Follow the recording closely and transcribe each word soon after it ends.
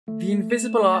The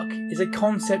invisible arc is a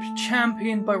concept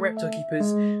championed by reptile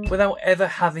keepers without ever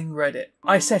having read it.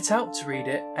 I set out to read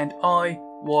it and I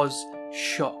was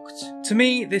shocked. To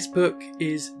me, this book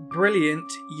is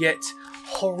brilliant yet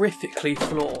horrifically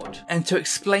flawed. And to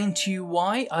explain to you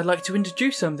why, I'd like to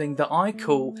introduce something that I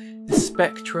call the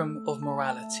spectrum of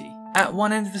morality. At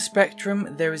one end of the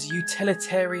spectrum, there is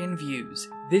utilitarian views.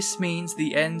 This means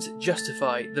the ends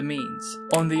justify the means.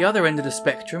 On the other end of the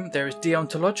spectrum, there is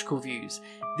deontological views.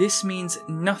 This means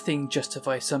nothing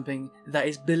justifies something that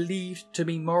is believed to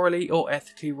be morally or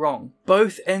ethically wrong.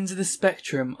 Both ends of the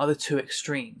spectrum are the two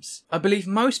extremes. I believe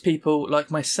most people, like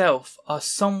myself, are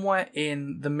somewhere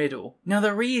in the middle. Now,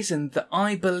 the reason that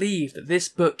I believe that this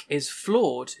book is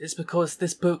flawed is because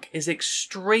this book is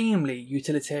extremely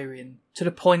utilitarian, to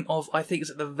the point of, I think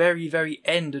it's at the very, very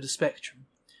end of the spectrum.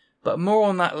 But more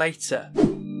on that later.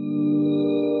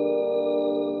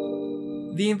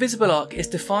 The invisible arc is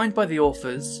defined by the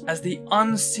authors as the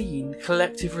unseen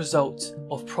collective result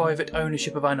of private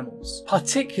ownership of animals,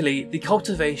 particularly the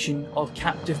cultivation of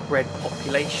captive bred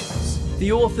populations.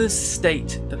 The authors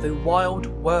state that the wild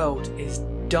world is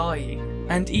dying,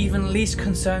 and even least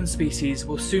concerned species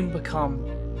will soon become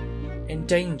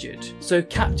endangered, so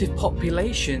captive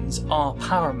populations are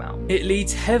paramount. It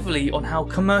leads heavily on how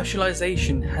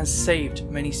commercialization has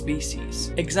saved many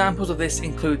species. Examples of this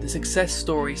include the success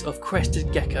stories of crested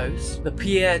geckos, the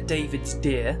Pierre David's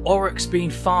deer, oryx being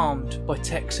farmed by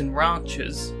Texan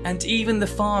ranchers, and even the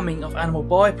farming of animal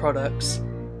byproducts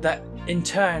that in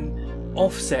turn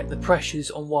offset the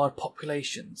pressures on wild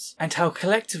populations, and how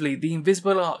collectively the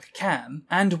invisible arc can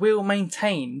and will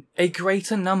maintain a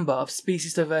greater number of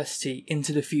species diversity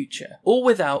into the future, all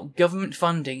without government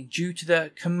funding due to the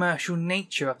commercial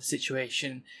nature of the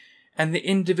situation and the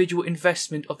individual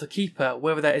investment of the keeper,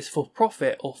 whether that is for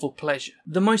profit or for pleasure.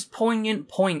 The most poignant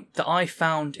point that I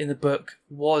found in the book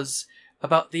was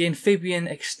about the amphibian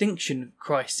extinction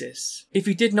crisis. If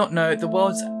you did not know, the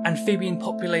world's amphibian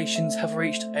populations have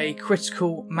reached a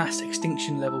critical mass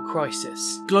extinction level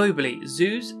crisis. Globally,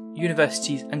 zoos,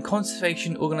 universities and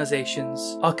conservation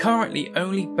organisations are currently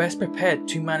only best prepared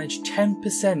to manage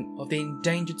 10% of the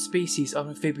endangered species of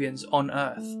amphibians on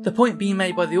Earth. The point being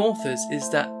made by the authors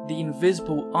is that the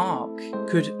invisible arc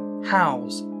could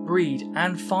house, breed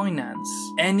and finance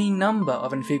any number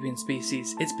of amphibian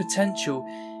species. Its potential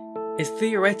is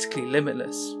theoretically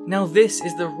limitless. Now, this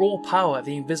is the raw power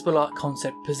the invisible arc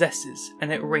concept possesses,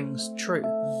 and it rings true.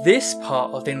 This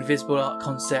part of the invisible arc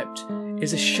concept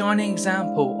is a shining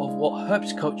example of what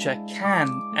herpetoculture can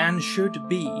and should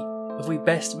be if we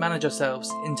best manage ourselves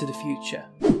into the future.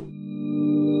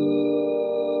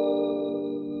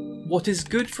 What is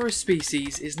good for a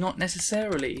species is not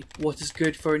necessarily what is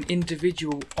good for an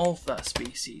individual of that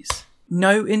species.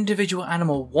 No individual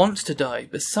animal wants to die,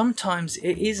 but sometimes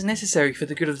it is necessary for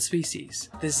the good of the species.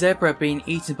 The zebra being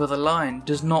eaten by the lion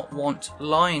does not want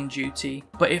lion duty,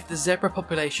 but if the zebra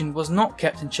population was not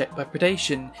kept in check by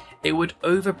predation, it would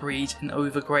overbreed and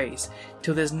overgraze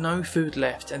till there's no food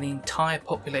left and the entire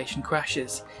population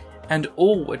crashes, and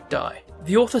all would die.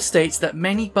 The author states that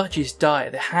many budgies die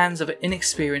at the hands of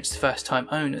inexperienced first-time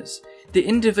owners. The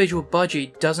individual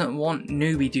budgie doesn't want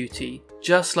newbie duty,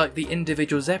 just like the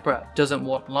individual zebra doesn't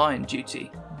want lion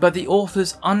duty. But the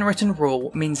author's unwritten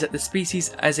rule means that the species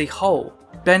as a whole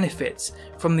benefits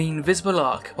from the invisible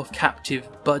arc of captive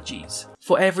budgies.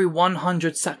 For every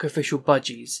 100 sacrificial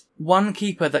budgies, one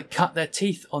keeper that cut their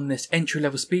teeth on this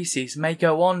entry-level species may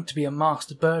go on to be a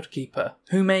master bird keeper,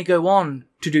 who may go on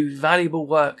to do valuable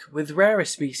work with rarer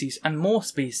species and more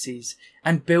species,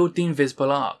 and build the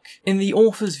invisible arc. In the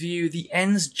author's view, the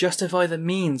ends justify the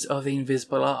means of the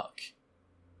invisible arc.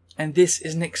 And this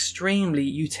is an extremely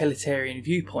utilitarian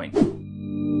viewpoint.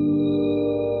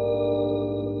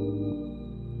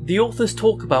 The authors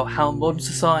talk about how modern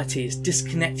society is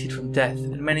disconnected from death,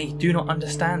 and many do not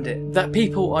understand it. That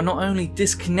people are not only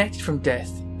disconnected from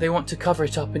death, they want to cover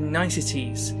it up in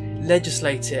niceties,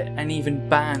 legislate it, and even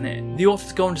ban it. The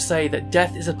authors go on to say that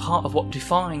death is a part of what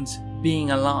defines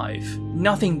being alive.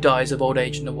 Nothing dies of old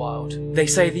age in the wild. They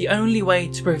say the only way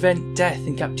to prevent death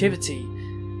in captivity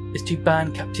is to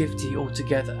ban captivity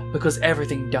altogether, because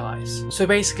everything dies. So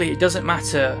basically it doesn't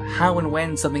matter how and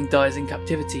when something dies in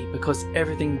captivity, because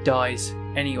everything dies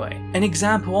anyway. An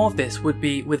example of this would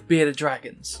be with bearded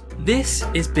dragons. This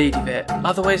is BeardieVet,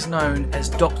 otherwise known as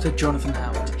Dr. Jonathan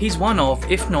Howard. He's one of,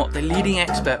 if not the leading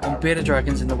expert on bearded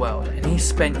dragons in the world, and he's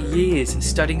spent years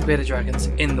studying bearded dragons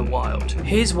in the wild.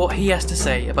 Here's what he has to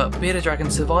say about bearded dragon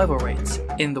survival rates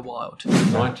in the wild.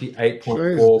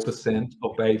 98.4%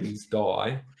 of babies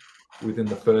die within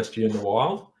the first year in the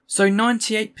wild. So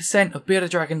 98% of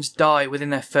bearded dragons die within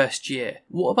their first year.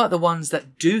 What about the ones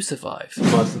that do survive?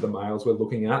 Most of the males we're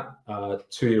looking at,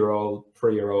 2-year-old,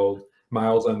 3-year-old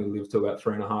males only live to about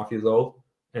 3.5 years old,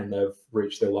 and they've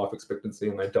reached their life expectancy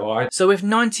and they die. So if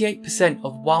 98%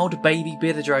 of wild baby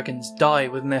bearded dragons die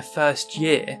within their first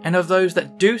year, and of those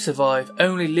that do survive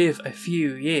only live a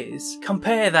few years,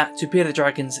 compare that to bearded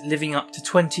dragons living up to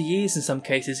 20 years in some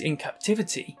cases in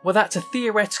captivity. Well, that's a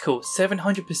theoretical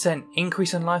 700%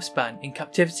 increase in lifespan in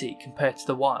captivity compared to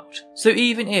the wild. So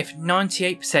even if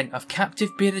 98% of captive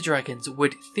bearded dragons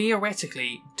would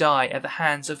theoretically die at the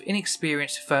hands of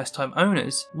inexperienced first-time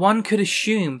owners, one could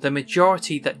assume the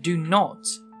majority that do not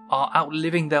are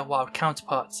outliving their wild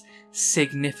counterparts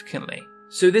significantly.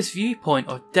 So this viewpoint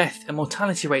of death and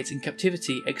mortality rates in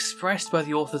captivity expressed by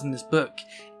the authors in this book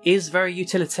is very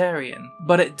utilitarian,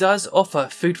 but it does offer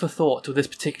food for thought with this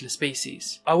particular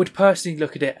species. I would personally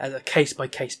look at it as a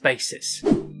case-by-case basis.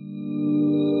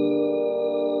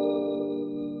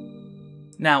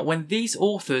 Now, when these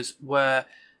authors were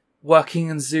working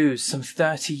in zoos some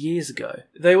 30 years ago,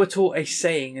 they were taught a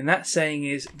saying, and that saying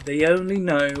is, they only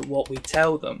know what we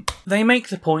tell them. They make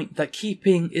the point that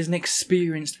keeping is an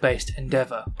experience-based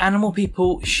endeavour. Animal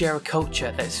people share a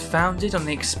culture that is founded on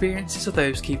the experiences of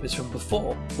those keepers from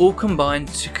before, all combined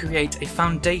to create a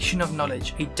foundation of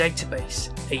knowledge, a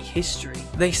database, a history.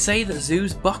 They say that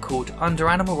zoos buckled under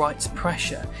animal rights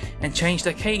pressure and changed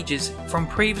their cages from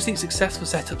previously successful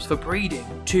setups for breeding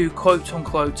to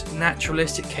quote-unquote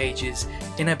naturalistic cages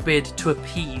in a bid to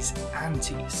appease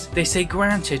antis. They say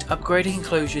granted, upgrading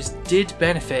enclosures did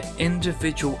benefit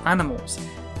individual animals,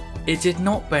 it did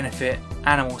not benefit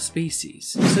animal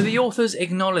species. So the authors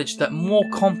acknowledge that more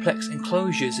complex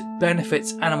enclosures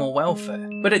benefits animal welfare,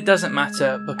 but it doesn't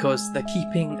matter because they're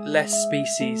keeping less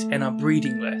species and are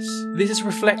breeding less. This is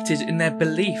reflected in their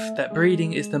belief that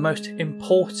breeding is the most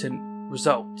important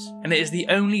result, and it is the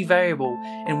only variable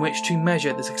in which to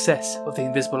measure the success of the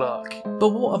invisible ark. But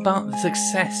what about the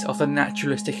success of the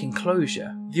naturalistic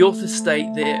enclosure? The authors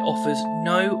state that it offers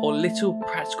no or little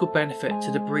practical benefit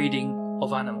to the breeding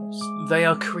of animals. They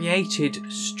are created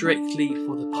strictly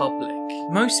for the public.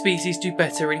 Most species do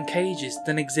better in cages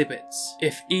than exhibits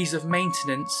if ease of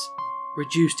maintenance,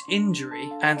 reduced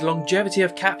injury, and longevity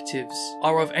of captives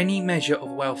are of any measure of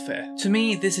welfare. To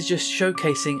me, this is just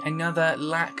showcasing another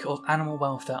lack of animal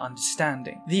welfare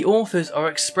understanding. The authors are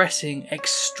expressing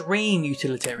extreme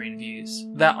utilitarian views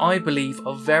that I believe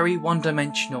are very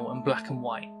one-dimensional and black and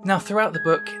white. Now, throughout the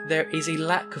book, there is a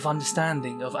lack of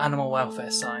understanding of animal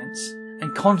welfare science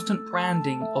and constant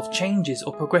branding of changes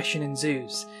or progression in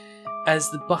zoos as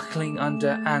the buckling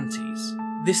under antis.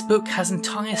 This book has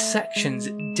entire sections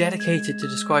dedicated to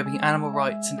describing animal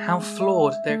rights and how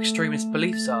flawed their extremist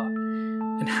beliefs are,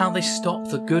 and how they stop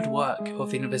the good work of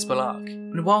the Invisible Ark.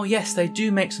 And while yes, they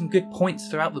do make some good points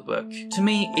throughout the book, to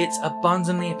me it's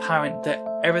abundantly apparent that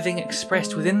everything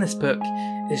expressed within this book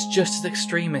is just as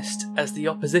extremist as the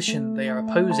opposition they are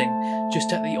opposing,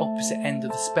 just at the opposite end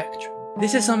of the spectrum.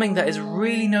 This is something that is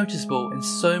really noticeable in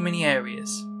so many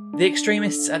areas. The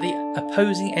extremists at the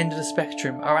opposing end of the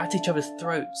spectrum are at each other's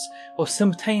throats, while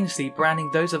simultaneously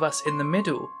branding those of us in the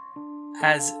middle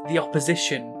as the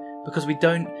opposition because we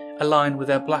don't align with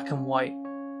their black and white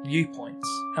viewpoints,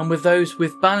 and with those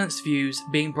with balanced views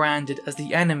being branded as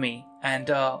the enemy and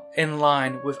are in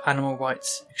line with animal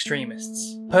rights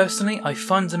extremists. Personally, I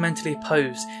fundamentally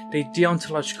oppose the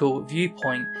deontological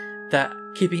viewpoint that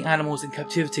keeping animals in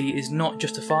captivity is not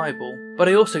justifiable, but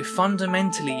I also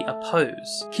fundamentally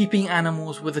oppose keeping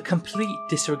animals with a complete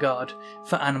disregard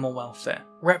for animal welfare.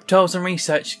 Reptiles and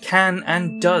research can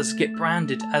and does get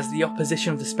branded as the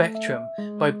opposition of the spectrum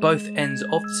by both ends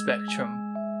of the spectrum.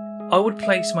 I would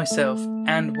place myself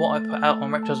and what I put out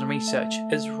on Reptiles and Research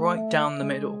as right down the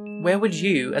middle. Where would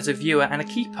you, as a viewer and a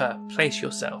keeper, place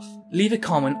yourself? Leave a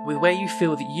comment with where you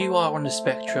feel that you are on the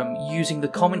spectrum using the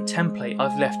comment template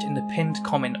I've left in the pinned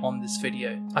comment on this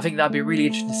video. I think that'd be really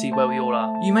interesting to see where we all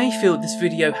are. You may feel this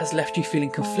video has left you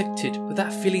feeling conflicted, but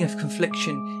that feeling of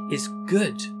confliction is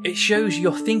good. It shows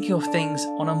you're thinking of things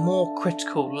on a more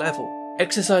critical level.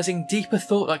 Exercising deeper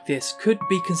thought like this could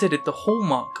be considered the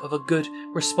hallmark of a good,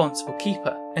 responsible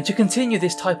keeper. And to continue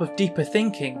this type of deeper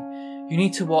thinking, you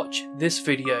need to watch this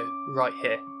video right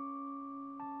here.